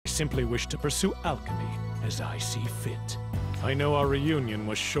simply wish to pursue alchemy as I see fit. I know our reunion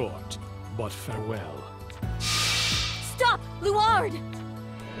was short, but farewell. Stop, Luard!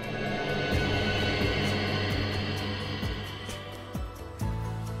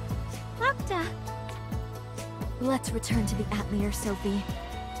 Octa. Let's return to the Atelier, Sophie.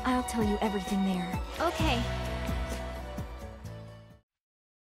 I'll tell you everything there. Okay.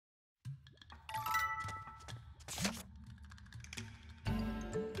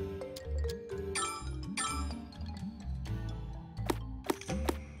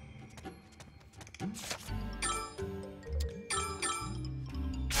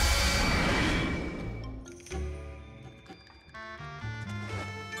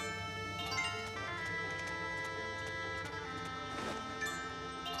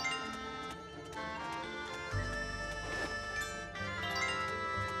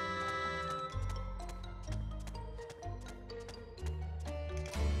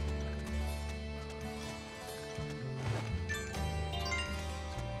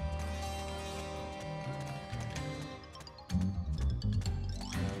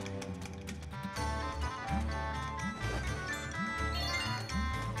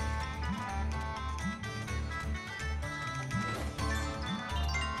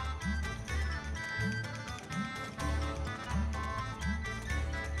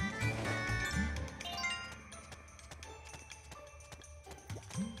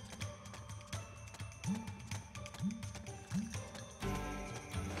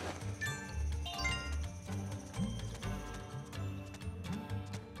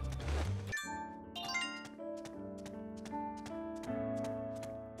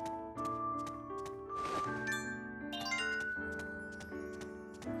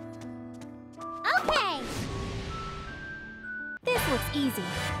 Okay! This looks easy.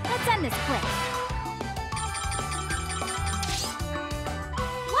 Let's end this quick.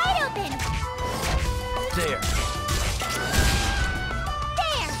 Wide open! There!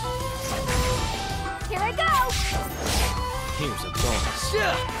 There! Here I go! Here's a bonus.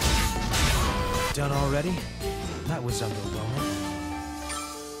 Yeah. Done already? That was underwhelming.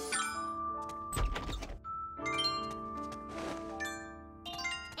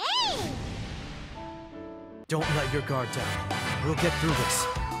 Hey! Don't let your guard down. We'll get through this.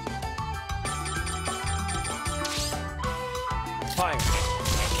 Fire!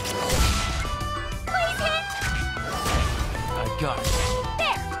 Please hit! I got it.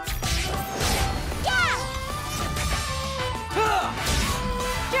 There! Yeah! Sure!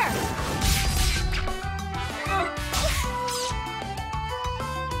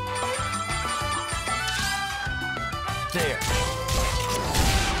 There!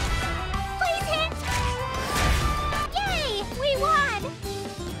 Please hit! Yay! We won!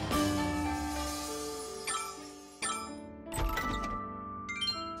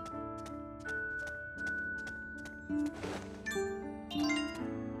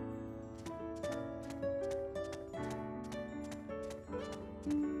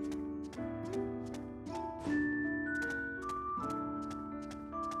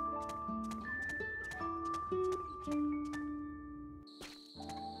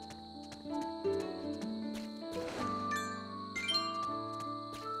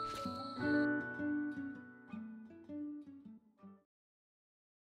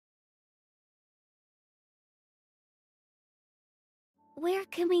 Where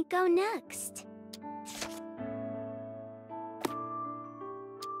can we go next?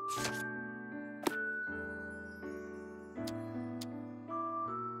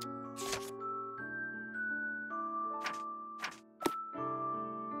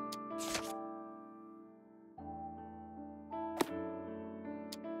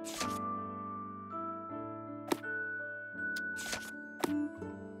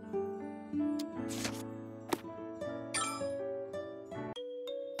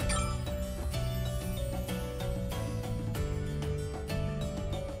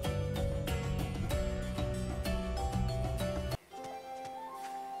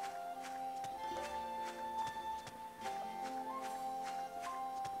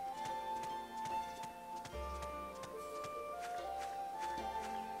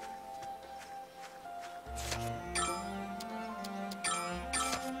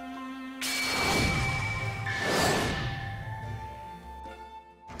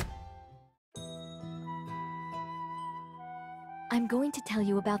 I'm going to tell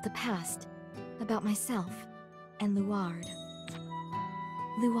you about the past, about myself, and Luard.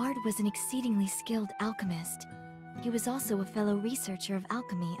 Luard was an exceedingly skilled alchemist. He was also a fellow researcher of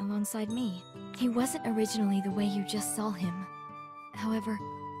alchemy alongside me. He wasn't originally the way you just saw him. However,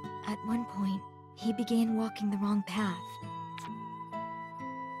 at one point, he began walking the wrong path.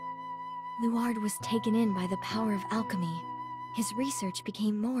 Luard was taken in by the power of alchemy. His research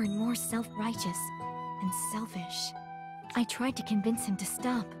became more and more self-righteous and selfish. I tried to convince him to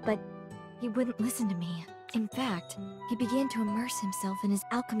stop, but he wouldn't listen to me. In fact, he began to immerse himself in his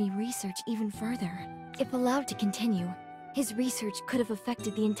alchemy research even further. If allowed to continue, his research could have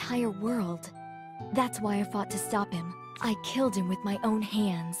affected the entire world. That's why I fought to stop him. I killed him with my own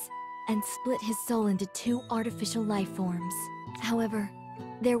hands, and split his soul into 2 artificial life forms. However,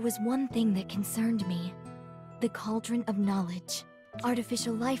 there was one thing that concerned me. The Cauldron of Knowledge.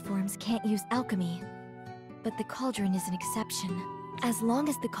 Artificial life forms can't use alchemy, but the Cauldron is an exception. As long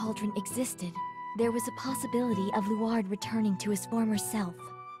as the Cauldron existed, there was a possibility of Luard returning to his former self.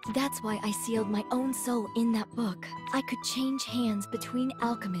 That's why I sealed my own soul in that book. I could change hands between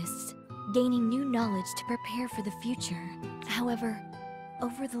alchemists, gaining new knowledge to prepare for the future. However,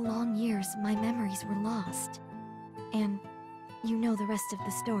 over the long years, my memories were lost. And you know the rest of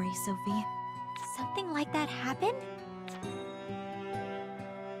the story, Sophie. Something like that happened?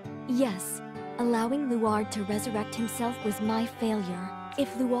 Yes, allowing Luard to resurrect himself was my failure.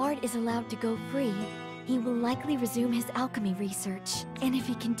 If Luard is allowed to go free, he will likely resume his alchemy research. And if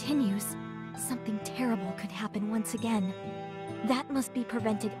he continues, something terrible could happen once again. That must be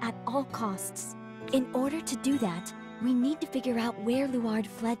prevented at all costs. In order to do that, we need to figure out where Luard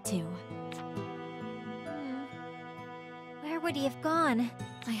fled to. Where would he have gone?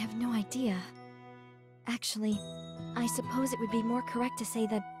 I have no idea. Actually, I suppose it would be more correct to say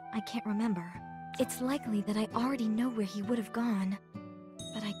that I can't remember. It's likely that I already know where he would have gone,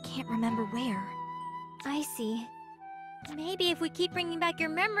 but I can't remember where. I see. Maybe if we keep bringing back your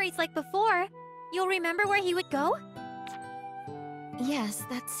memories like before, you'll remember where he would go? Yes,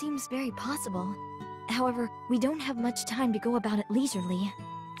 that seems very possible. However, we don't have much time to go about it leisurely.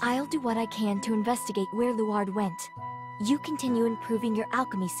 I'll do what I can to investigate where Luard went. You continue improving your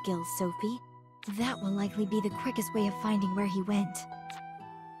alchemy skills, Sophie. That will likely be the quickest way of finding where he went.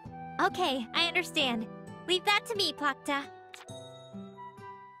 Okay, I understand. Leave that to me, Plakta.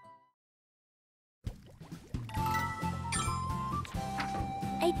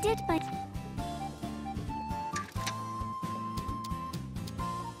 I did my...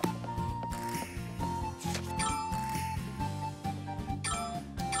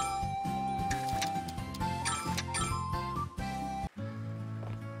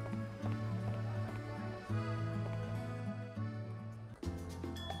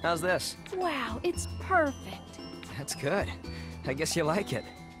 How's this? Wow, it's perfect. That's good. I guess you like it.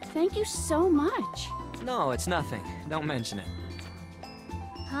 Thank you so much. No, it's nothing. Don't mention it.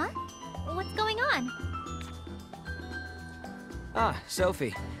 Huh? What's going on? Ah,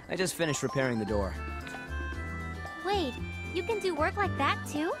 Sophie. I just finished repairing the door. Wait, you can do work like that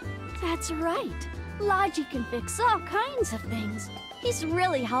too? That's right. Logi can fix all kinds of things. He's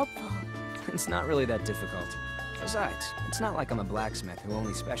really helpful. It's not really that difficult. Besides, it's not like I'm a blacksmith who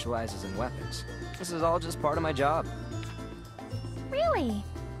only specializes in weapons. This is all just part of my job. Really?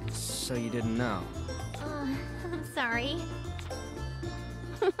 So you didn't know? I'm sorry.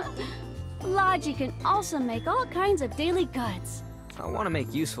 Logi can also make all kinds of daily goods. I want to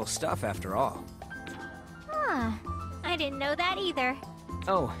make useful stuff after all. Huh. I didn't know that either.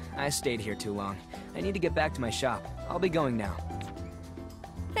 Oh, I stayed here too long. I need to get back to my shop. I'll be going now.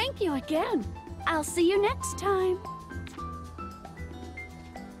 Thank you again. I'll see you next time.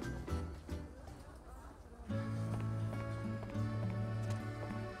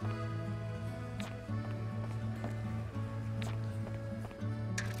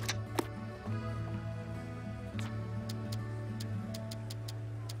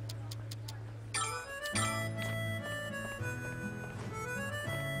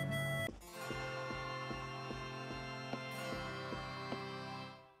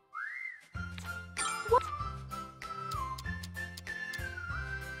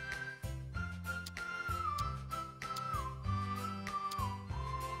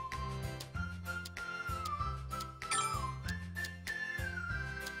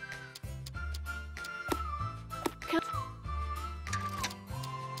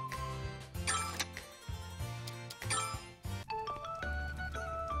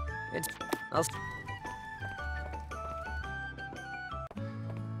 I'll...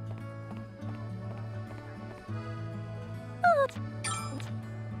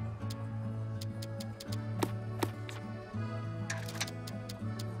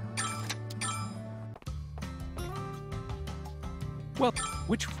 Well,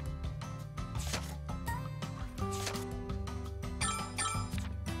 which...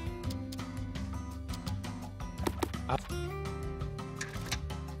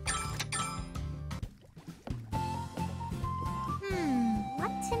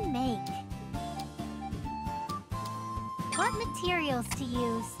 What to make? What materials to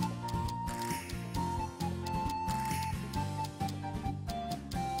use?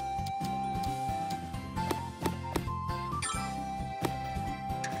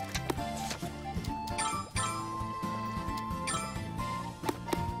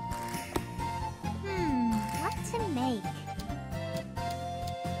 What to make?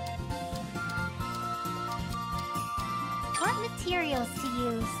 What materials to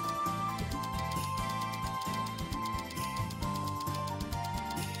use?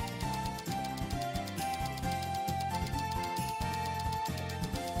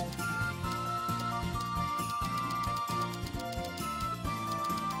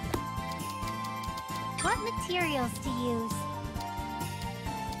 What materials to use?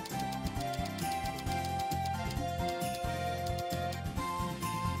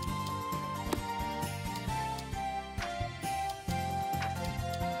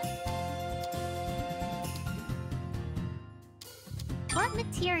 What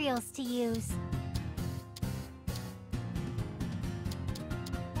materials to use?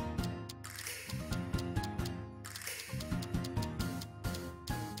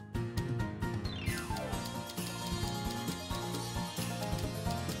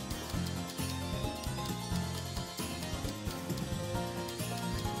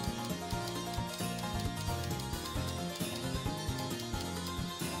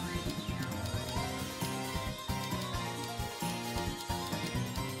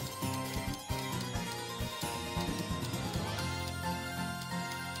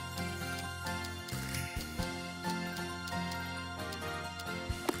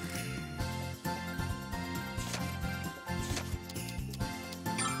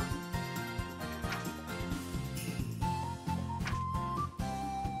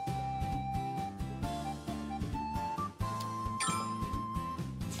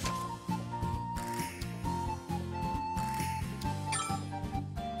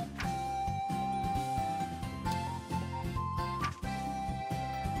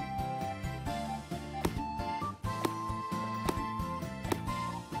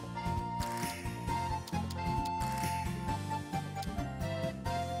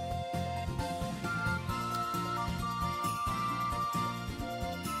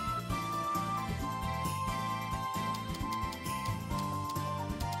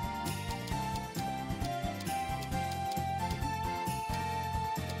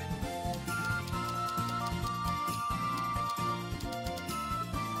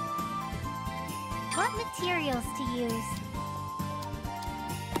 What materials to use?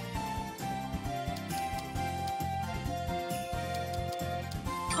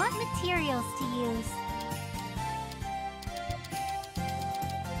 What materials to use?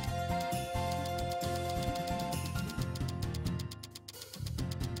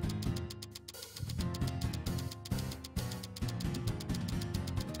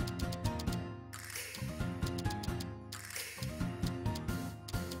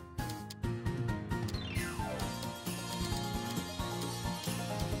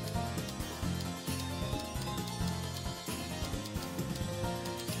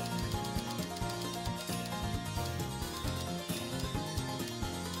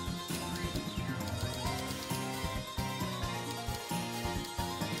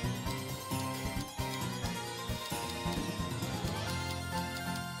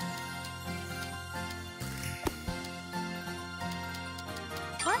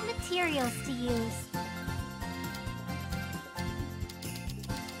 What materials to use?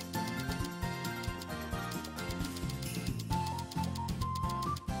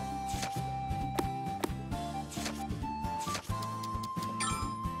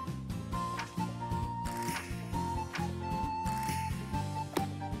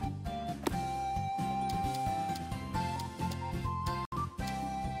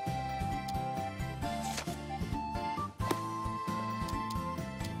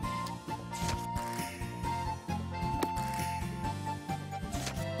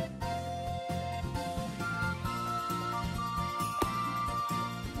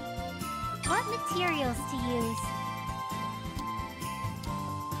 What materials to use?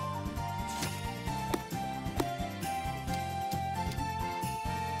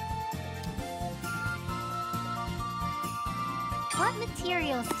 What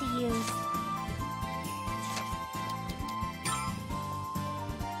materials to use?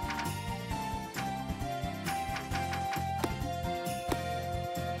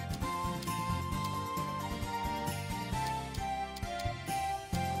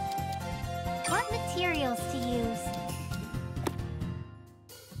 What materials to use?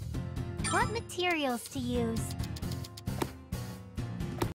 What materials to use?